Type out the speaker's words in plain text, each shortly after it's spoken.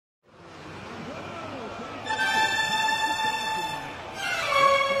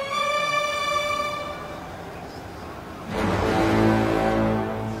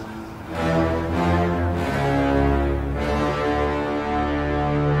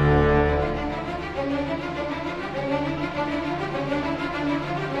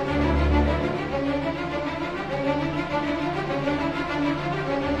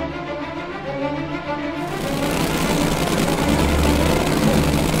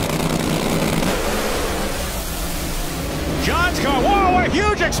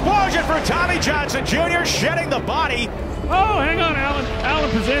huge explosion for Tommy Johnson Jr. shedding the body. Oh, hang on, Alan. Alan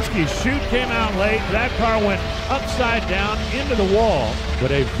Brzezinski's chute came out late. That car went upside down into the wall.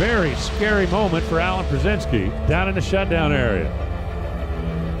 But a very scary moment for Alan Brzezinski down in the shutdown area.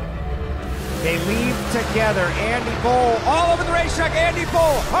 They leave together. Andy Bowl all over the racetrack. Andy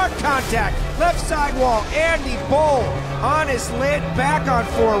Bowl, hard contact, left side wall. Andy Bowl on his lid, back on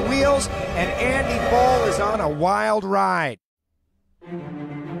four wheels, and Andy Bowl is on a wild ride.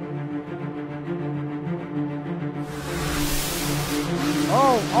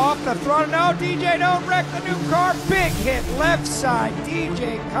 Oh, off the throttle. No, DJ, don't wreck the new car. Big hit, left side.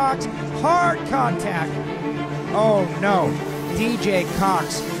 DJ Cox, hard contact. Oh, no. DJ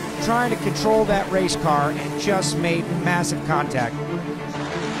Cox trying to control that race car and just made massive contact.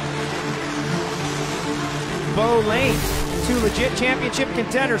 Bo Lane, two legit championship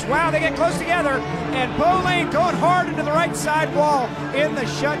contenders. Wow, they get close together. And Bo Lane going hard into the right side wall in the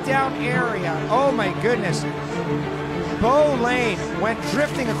shutdown area. Oh, my goodness. Bo Lane went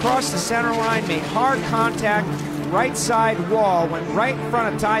drifting across the center line, made hard contact, right side wall, went right in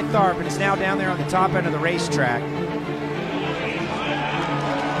front of Ty Tharp, and is now down there on the top end of the racetrack.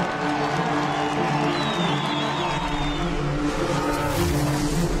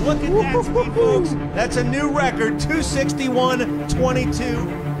 Look at that speed, folks. That's a new record,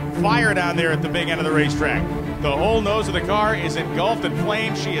 261.22. Fire down there at the big end of the racetrack. The whole nose of the car is engulfed in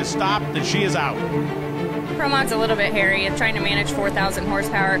flames. She is stopped and she is out. Promog's a little bit hairy. It's trying to manage 4,000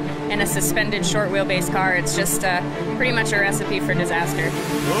 horsepower in a suspended short wheelbase car. It's just pretty much a recipe for disaster.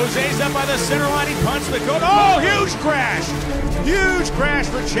 Jose's up by the center line. He punched the code. Oh, huge crash! Huge crash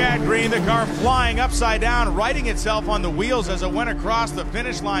for Chad Green. The car flying upside down, righting itself on the wheels as it went across the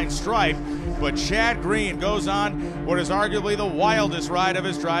finish line stripe. But Chad Green goes on what is arguably the wildest ride of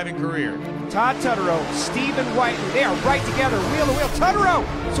his driving career. Todd Tutterow, Stephen Whiteley, they are right together, wheel to wheel. Tutterow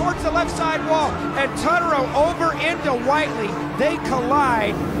towards the left side wall, and Tutterow over into Whiteley. They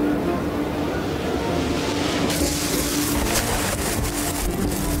collide.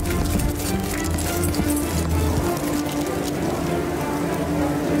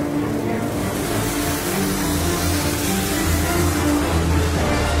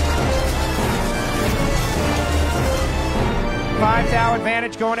 Five-thou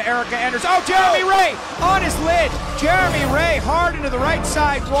advantage going to Erica Enders. Oh, Jeremy Ray on his lid. Jeremy Ray hard into the right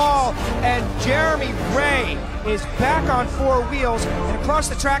side wall, and Jeremy Ray is back on four wheels and across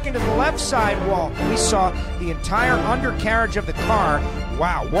the track into the left side wall. We saw the entire undercarriage of the car.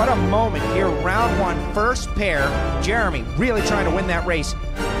 Wow, what a moment here. Round one, first pair. Jeremy really trying to win that race.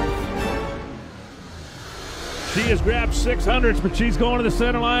 She has grabbed 600s, but she's going to the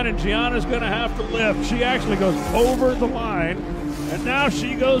center line, and Gianna's going to have to lift. She actually goes over the line, and now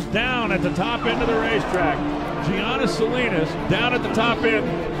she goes down at the top end of the racetrack. Gianna Salinas down at the top end.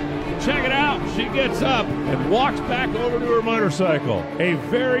 Check it out. She gets up and walks back over to her motorcycle. A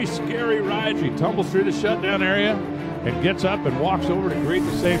very scary ride. She tumbles through the shutdown area and gets up and walks over to greet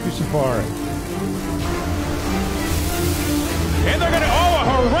the safety safari. And they're going to, a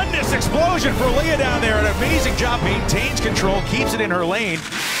horrendous explosion for Leah down there. An amazing job, maintains control, keeps it in her lane.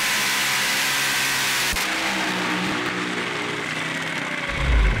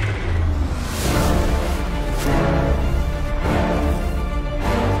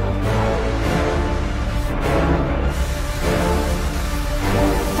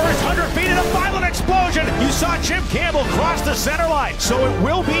 First 100 feet and a violent explosion. You saw Jim Campbell cross the center line. So it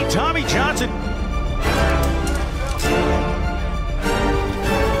will be Tommy Johnson.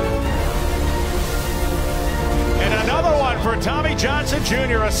 Another one for Tommy Johnson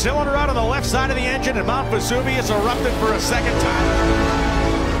Jr. A cylinder out on the left side of the engine, and Mount Vesuvius erupted for a second time.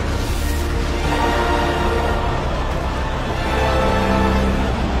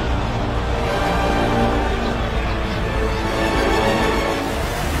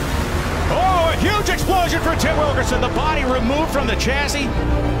 Oh, a huge explosion for Tim Wilkerson. The body removed from the chassis.